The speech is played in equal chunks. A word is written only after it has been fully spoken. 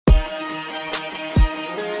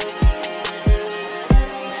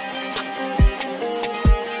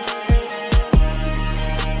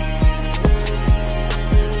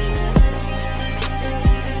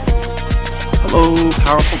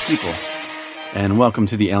powerful people, and welcome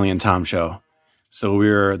to the Alien Tom Show.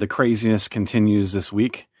 So the craziness continues this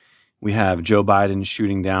week. We have Joe Biden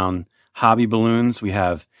shooting down hobby balloons. We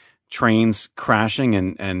have trains crashing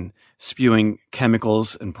and spewing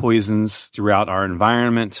chemicals and poisons throughout our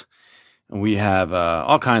environment. And we have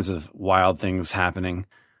all kinds of wild things happening.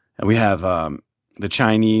 And we have the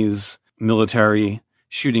Chinese military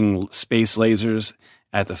shooting space lasers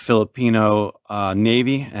at the Filipino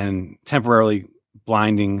Navy and temporarily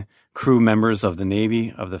blinding crew members of the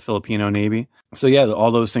Navy, of the Filipino Navy. So yeah,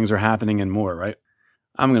 all those things are happening and more, right?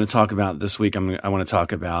 I'm going to talk about this week. I want to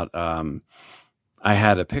talk about, I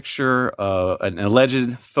had a picture of an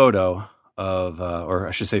alleged photo of, or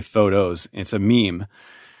I should say photos. It's a meme.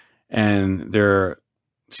 And there are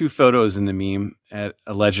two photos in the meme that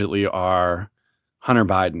allegedly are Hunter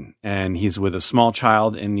Biden. And he's with a small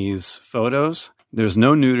child in these photos. There's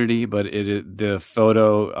no nudity, but the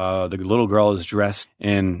photo, the little girl is dressed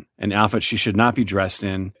in an outfit she should not be dressed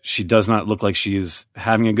in. She does not look like she's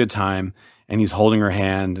having a good time, and he's holding her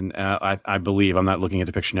hand. And I believe, I'm not looking at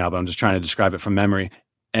the picture now, but I'm just trying to describe it from memory.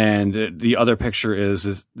 And the other picture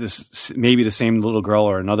is this maybe the same little girl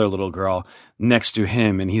or another little girl next to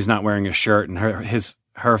him, and he's not wearing a shirt, and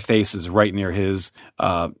her face is right near his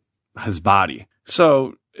body.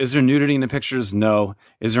 So, is there nudity in the pictures? No.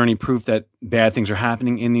 Is there any proof that bad things are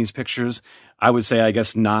happening in these pictures? I would say, I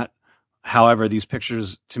guess not. However, these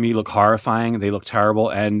pictures to me look horrifying. They look terrible,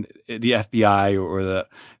 and the FBI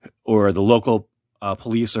or the local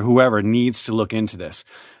police or whoever needs to look into this.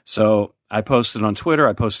 So I posted on Twitter.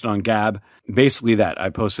 I posted on Gab. Basically, that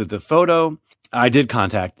I posted the photo. I did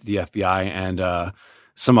contact the FBI and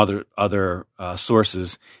some other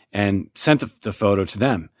sources and sent the photo to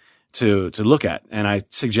them to look at. And I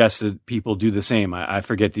suggested people do the same. I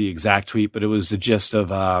forget the exact tweet, but it was the gist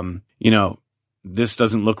of, this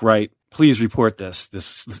doesn't look right. Please report this.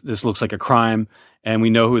 This looks like a crime, and we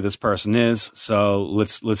know who this person is. So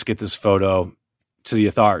let's get this photo to the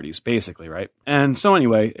authorities, basically, right? And so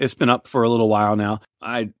anyway, it's been up for a little while now.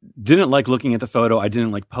 I didn't like looking at the photo. I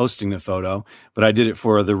didn't like posting the photo, but I did it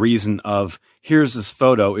for the reason of, here's this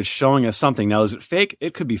photo. It's showing us something. Now, is it fake?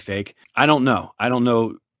 It could be fake. I don't know.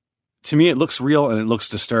 To me, it looks real and it looks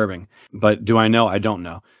disturbing, but do I know? I don't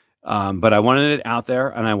know. But I wanted it out there,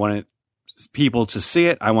 and I wanted people to see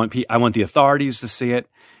it. I want the authorities to see it,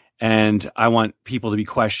 and I want people to be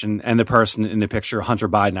questioned. And the person in the picture, Hunter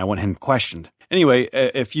Biden, I want him questioned. Anyway,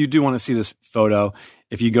 if you do want to see this photo,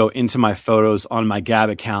 if you go into my photos on my Gab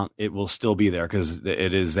account, it will still be there because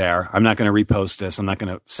it is there. I'm not going to repost this. I'm not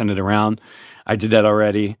going to send it around. I did that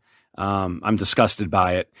already. I'm disgusted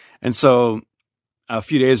by it. And so a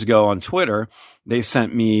few days ago on Twitter, I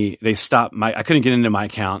couldn't get into my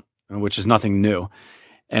account, which is nothing new.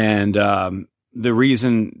 And the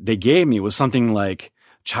reason they gave me was something like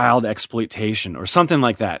child exploitation or something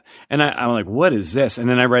like that. And I'm like, what is this? And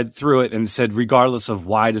then I read through it and it said, regardless of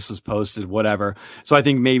why this was posted, whatever. So I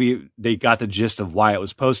think maybe they got the gist of why it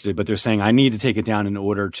was posted, but they're saying I need to take it down in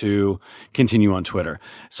order to continue on Twitter.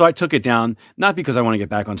 So I took it down, not because I want to get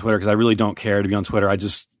back on Twitter, because I really don't care to be on Twitter. I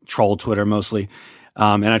just troll Twitter mostly.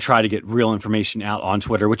 And I try to get real information out on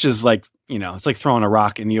Twitter, which is like, it's like throwing a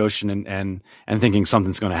rock in the ocean and thinking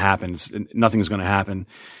something's going to happen. Nothing's going to happen.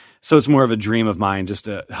 So it's more of a dream of mine just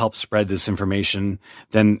to help spread this information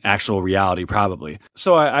than actual reality, probably.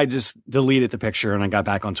 So I just deleted the picture and I got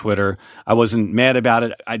back on Twitter. I wasn't mad about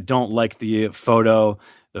it. I don't like the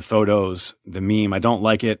photos, the meme. I don't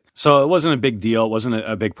like it. So it wasn't a big deal. It wasn't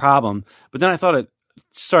a big problem. But then I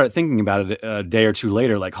started thinking about it a day or two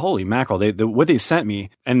later, like, holy mackerel, what they sent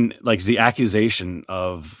me, and like the accusation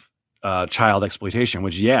of child exploitation,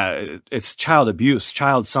 which, it's child abuse,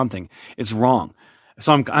 child something. It's wrong.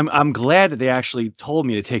 So I'm glad that they actually told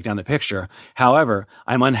me to take down the picture. However,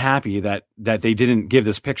 I'm unhappy that they didn't give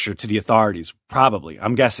this picture to the authorities. Probably,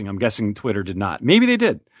 I'm guessing Twitter did not. Maybe they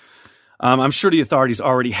did. I'm sure the authorities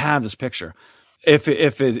already have this picture, if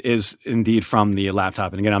it is indeed from the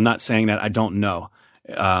laptop. And again, I'm not saying that. I don't know.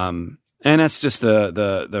 And that's just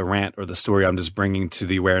the rant or the story I'm just bringing to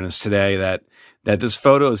the awareness today that this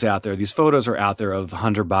photo is out there. These photos are out there of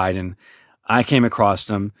Hunter Biden. I came across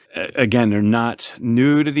them. Again, they're not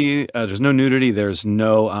nudity. There's no nudity. There's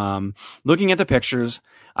no looking at the pictures.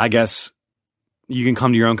 I guess you can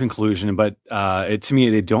come to your own conclusion, but to me,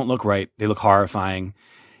 they don't look right. They look horrifying.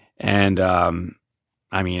 And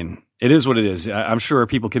I mean, it is what it is. I'm sure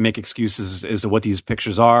people can make excuses as to what these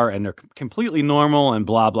pictures are, and they're completely normal and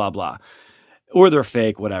blah, blah, blah. Or they're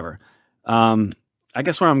fake, whatever. I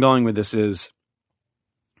guess where I'm going with this is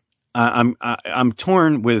I'm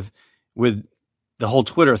torn with the whole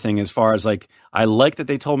Twitter thing, as far as like, I like that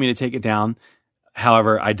they told me to take it down.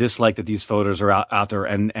 However, I dislike that these photos are out there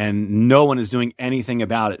and no one is doing anything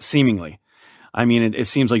about it, seemingly. I mean, it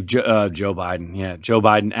seems like Joe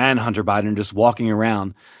Biden and Hunter Biden are just walking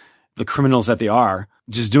around, the criminals that they are,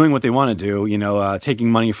 just doing what they want to do,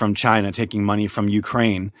 taking money from China, taking money from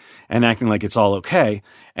Ukraine, and acting like it's all okay.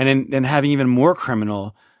 And then having even more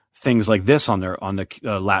criminal things like this on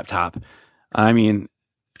the laptop. I mean,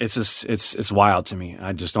 it's wild to me.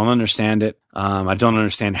 I just don't understand it. I don't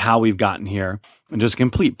understand how we've gotten here. And just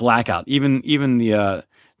complete blackout. Even the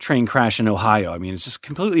train crash in Ohio. I mean, it's just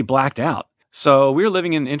completely blacked out. So we're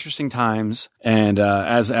living in interesting times. And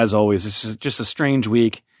as always, this is just a strange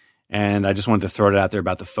week. And I just wanted to throw it out there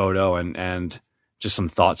about the photo and just some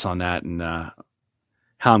thoughts on that, and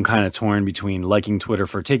how I'm kind of torn between liking Twitter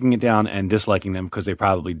for taking it down and disliking them because they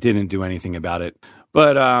probably didn't do anything about it.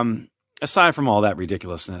 But aside from all that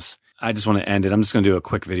ridiculousness, I just want to end it. I'm just going to do a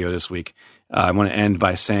quick video this week. I want to end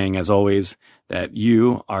by saying, as always, that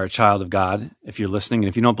you are a child of God. If you're listening, and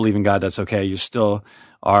if you don't believe in God, that's okay. You still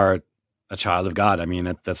are a child of God. I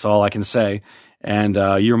mean, that's all I can say. And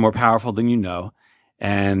you're more powerful than you know.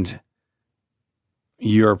 And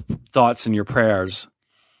your thoughts and your prayers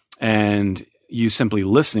and you simply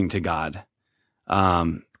listening to God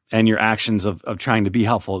and your actions of trying to be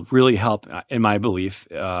helpful really help, in my belief.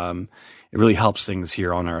 It really helps things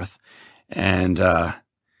here on earth. And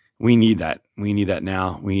we need that. We need that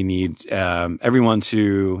now. We need everyone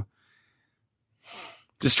to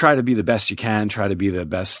just try to be the best you can, try to be the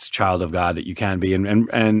best child of God that you can be.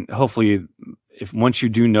 And hopefully, if once you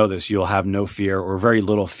do know this, you'll have no fear or very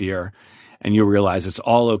little fear, and you'll realize it's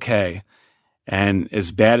all okay. And as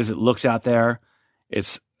bad as it looks out there,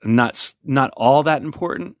 it's not all that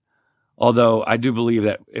important. Although I do believe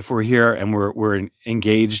that if we're here and we're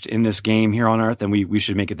engaged in this game here on earth, then we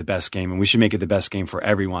should make it the best game, and we should make it the best game for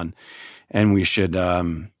everyone. And we should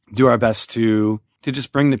do our best to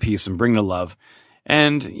just bring the peace and bring the love.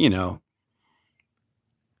 And,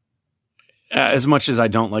 as much as I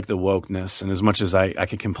don't like the wokeness, and as much as I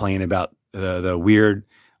could complain about the weird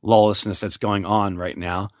lawlessness that's going on right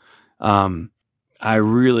now, I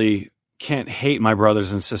really can't hate my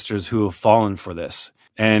brothers and sisters who have fallen for this.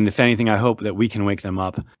 And if anything, I hope that we can wake them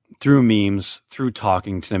up through memes, through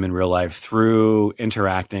talking to them in real life, through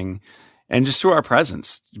interacting, and just through our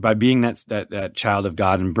presence, by being that child of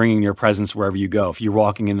God and bringing your presence wherever you go. If you're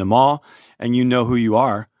walking in the mall and you know who you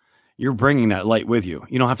are, you're bringing that light with you.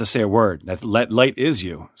 You don't have to say a word. That light is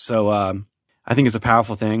you. So I think it's a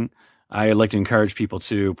powerful thing. I like to encourage people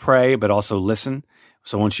to pray, but also listen.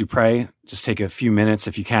 So once you pray, just take a few minutes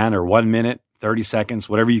if you can, or 1 minute, 30 seconds,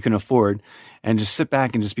 whatever you can afford, and just sit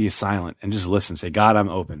back and just be silent and just listen. Say, God, I'm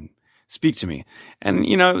open. Speak to me. And,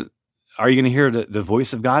 are you going to hear the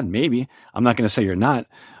voice of God? Maybe. I'm not going to say you're not.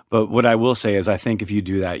 But what I will say is I think if you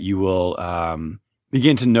do that, you will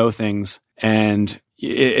begin to know things, and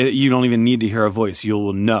you don't even need to hear a voice. You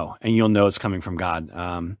will know, and you'll know it's coming from God.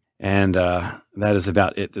 And that is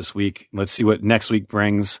about it this week. Let's see what next week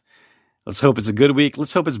brings. Let's hope it's a good week.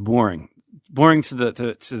 Let's hope it's boring to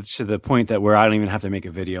the point that where I don't even have to make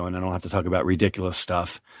a video and I don't have to talk about ridiculous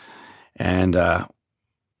stuff. And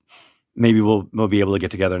maybe we'll be able to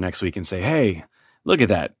get together next week and say, hey, look at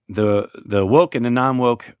that. The woke and the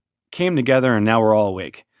non-woke came together and now we're all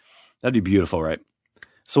awake. That'd be beautiful, right?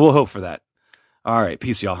 So we'll hope for that. All right.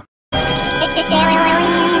 Peace, y'all.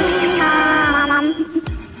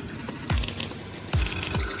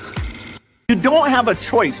 You don't have a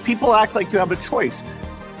choice. People act like you have a choice.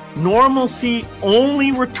 Normalcy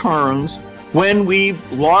only returns when we've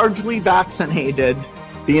largely vaccinated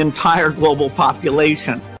the entire global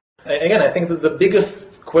population. Again, I think that the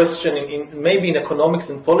biggest question maybe in economics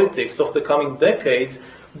and politics of the coming decades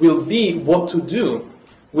will be what to do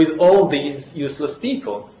with all these useless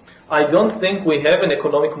people. I don't think we have an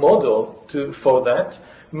economic model for that.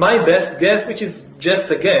 My best guess, which is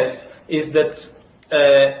just a guess, is that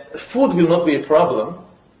food will not be a problem.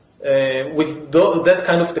 With that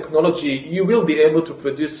kind of technology, you will be able to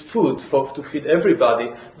produce food to feed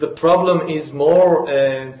everybody. The problem is more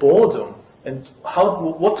boredom and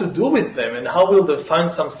what to do with them, and how will they find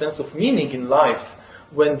some sense of meaning in life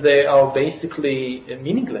when they are basically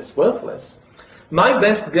meaningless, worthless. My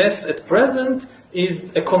best guess at present is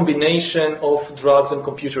a combination of drugs and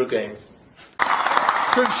computer games.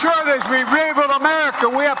 To ensure that as we rebuild America,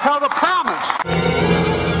 we upheld a promise.